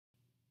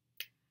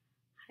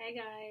Hi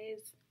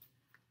guys.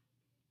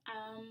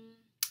 Um,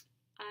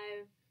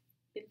 I've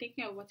been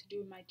thinking of what to do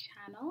with my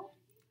channel,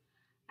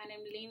 and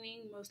I'm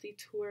leaning mostly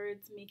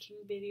towards making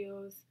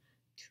videos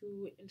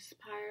to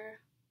inspire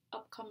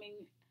upcoming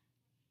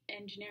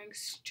engineering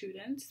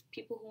students,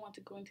 people who want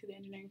to go into the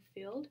engineering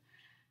field,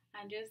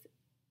 and just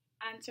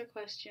answer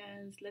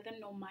questions, let them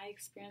know my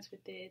experience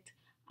with it.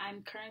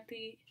 I'm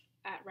currently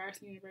at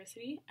Ryerson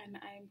University and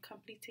I'm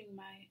completing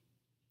my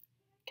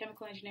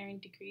chemical engineering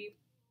degree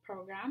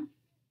program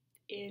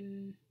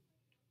in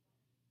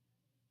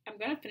I'm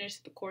gonna finish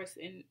the course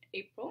in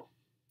April,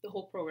 the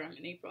whole program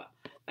in April.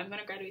 I'm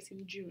gonna graduate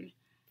in June.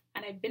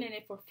 And I've been in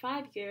it for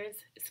 5 years.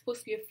 It's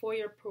supposed to be a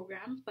 4-year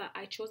program, but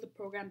I chose a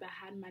program that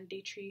had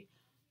mandatory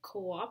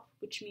co-op,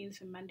 which means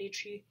a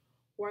mandatory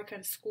work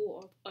and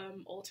school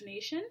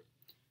alternation.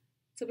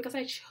 So because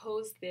I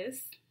chose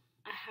this,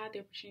 I had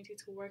the opportunity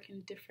to work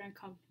in different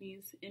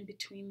companies in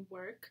between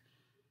work,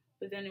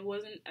 but then it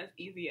wasn't as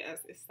easy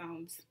as it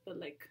sounds. But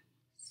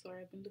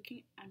sorry, I've been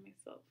looking at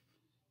myself.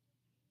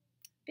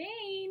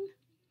 Vain.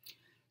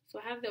 So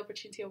I have the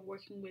opportunity of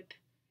working with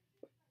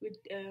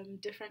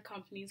different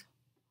companies,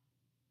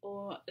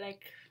 or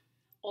like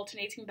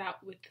alternating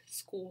that with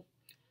school.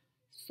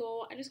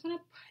 So I just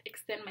want to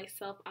extend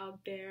myself out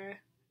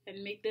there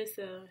and make this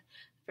a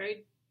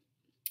very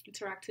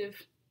interactive,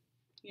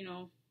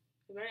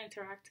 a very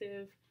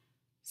interactive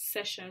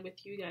session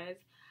with you guys.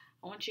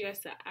 I want you guys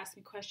to ask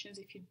me questions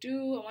if you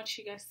do. I want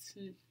you guys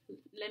to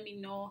let me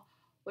know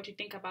what you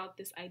think about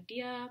this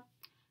idea,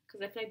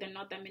 because I feel like there are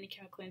not that many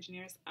chemical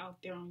engineers out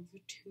there on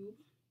YouTube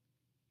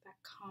that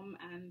come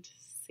and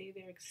say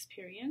their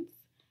experience.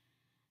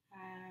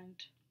 And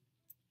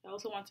I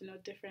also want to know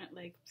different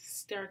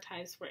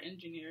stereotypes for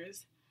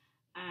engineers,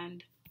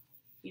 and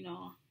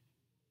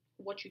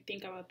what you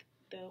think about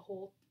the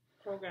whole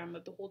program,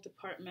 of the whole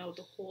department, or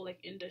the whole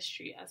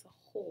industry as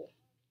a whole.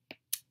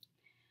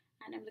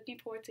 And I'm looking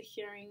forward to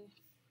hearing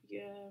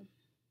your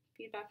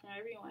feedback from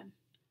everyone.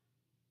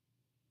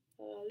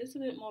 A little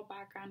bit more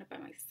background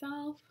about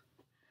myself.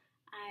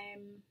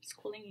 I'm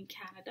schooling in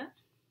Canada.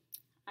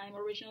 I'm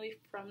originally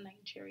from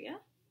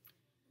Nigeria,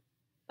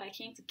 but I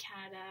came to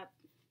Canada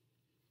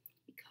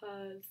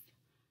because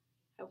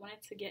I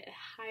wanted to get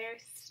a higher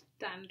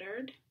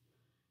standard.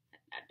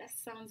 That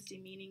sounds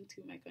demeaning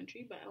to my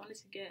country, but I wanted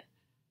to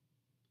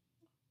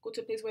go to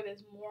a place where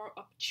there's more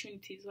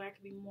opportunities, where I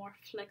could be more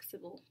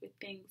flexible with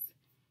things.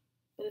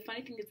 But the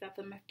funny thing is that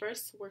for my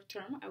first work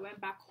term, I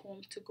went back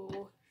home to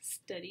go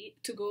study,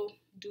 to go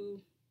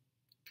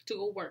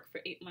work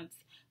for 8 months.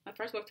 My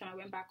first work term, I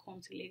went back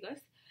home to Lagos,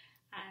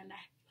 and I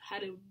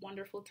had a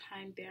wonderful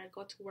time there. I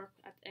got to work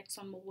at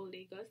ExxonMobil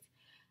Lagos,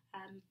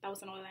 and that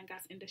was an oil and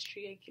gas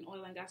industry, an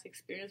oil and gas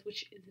experience,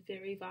 which is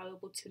very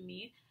valuable to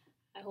me.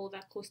 I hold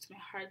that close to my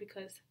heart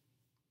because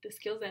the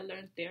skills I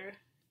learned there,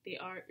 they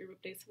are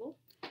irreplaceable.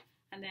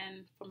 And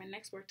then for my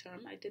next work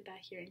term, I did that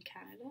here in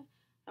Canada.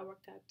 I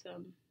worked at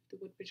the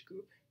Woodbridge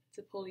Group. It's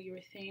a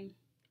polyurethane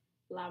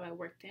lab I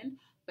worked in,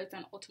 but it's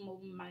an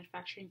automobile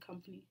manufacturing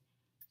company.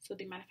 So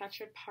they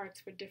manufactured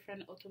parts for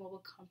different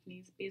automobile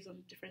companies based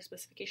on different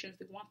specifications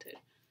they wanted.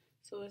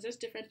 So it's just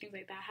different things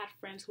like that. I had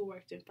friends who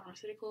worked in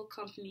pharmaceutical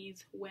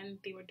companies when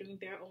they were doing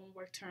their own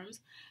work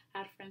terms. I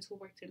had friends who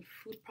worked in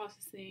food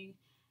processing.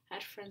 I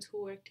had friends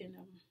who worked in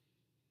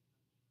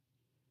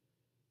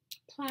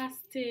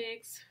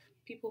plastics,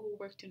 people who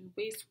worked in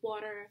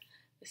wastewater.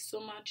 There's so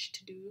much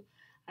to do.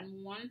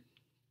 And one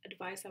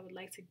advice I would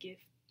like to give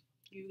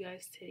you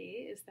guys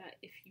today is that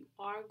if you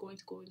are going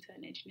to go into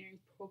an engineering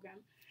program,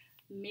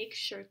 make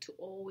sure to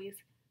always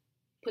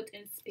put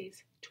in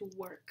space to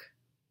work.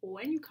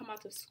 When you come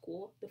out of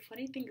school, the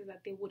funny thing is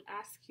that they would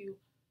ask you,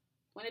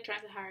 when they're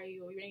trying to hire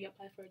you or when you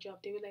apply for a job,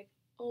 they were like,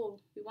 oh,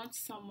 we want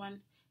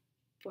someone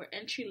for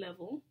entry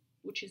level,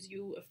 which is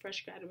you, a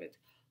fresh graduate,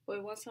 or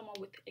we want someone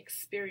with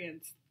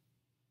experience.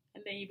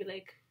 And then you'd be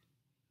like,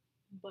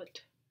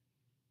 but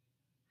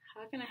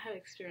how can I have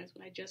experience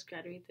when I just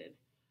graduated?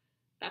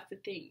 That's the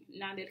thing.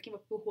 Now they're looking for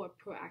people who are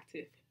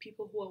proactive,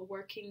 people who are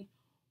working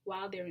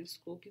while they're in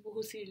school, people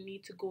who see the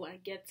need to go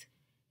and get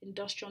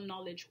industrial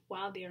knowledge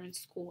while they're in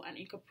school and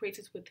incorporate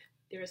it with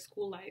their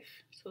school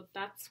life. So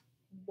that's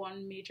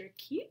one major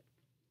key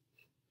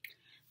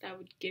that I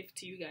would give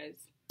to you guys.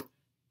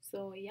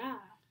 So yeah,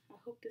 I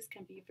hope this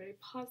can be a very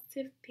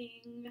positive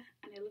thing,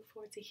 and I look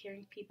forward to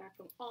hearing feedback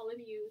from all of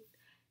you.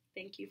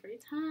 Thank you for your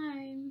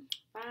time.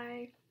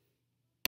 Bye.